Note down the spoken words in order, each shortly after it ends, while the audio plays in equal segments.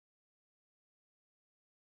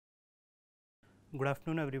Good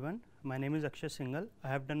afternoon, everyone. My name is AKSHAT SINGHAL. I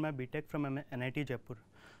have done my BTech from NIT Jaipur.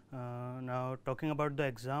 Now, talking about the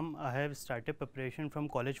exam, I have started preparation from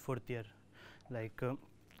college 4th year. Like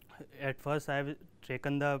at first, I have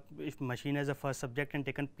taken the machine as a first subject and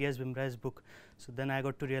taken P.S. Bimra's book. So then I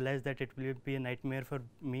got to realize that it will be a nightmare for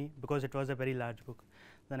me because it was a very large book.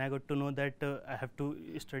 Then I got to know that I have to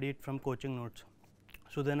study it from coaching notes.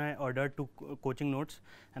 So then I ordered two coaching notes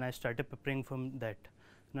and I started preparing from that.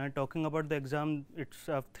 Now talking about the exam, it's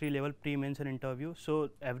a 3-level pre-mains and interview.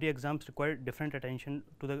 So every exams require different attention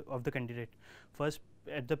to the candidate. First,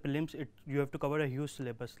 at the prelims, you have to cover a huge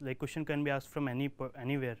syllabus. Like question can be asked from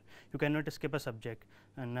anywhere. You cannot escape a subject.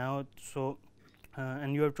 And now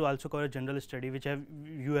and you have to also cover general study, which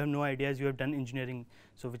you have no idea as you have done engineering,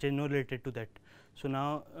 so which is no related to that. So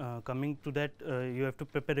now coming to that, you have to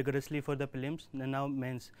prepare rigorously for the prelims. Then now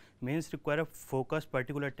mains require a focused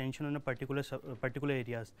particular attention on a particular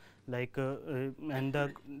areas, like and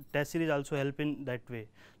the test series also help in that way.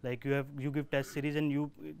 Like you give test series and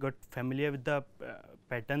you got familiar with the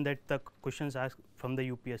pattern that the questions asked from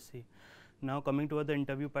the UPSC. Now coming to the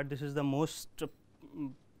interview part, this is the most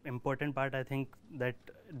important part, I think, that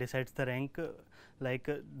decides the rank.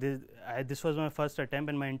 This was my first attempt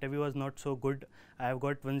and my interview was not so good. I have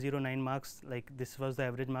got 109 marks. Like this was the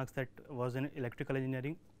average marks that was in electrical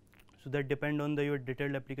engineering. So that depend on your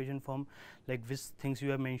detailed application form, like which things you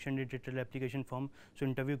have mentioned in detailed application form. So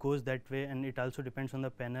interview goes that way, and it also depends on the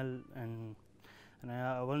panel. And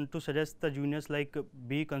I want to suggest the juniors, like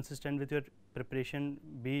be consistent with your preparation,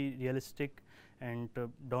 be realistic, and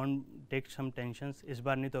don't take some tensions. इस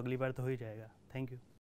बार नहीं तो अगली बार तो हो ही जाएगा. Thank you.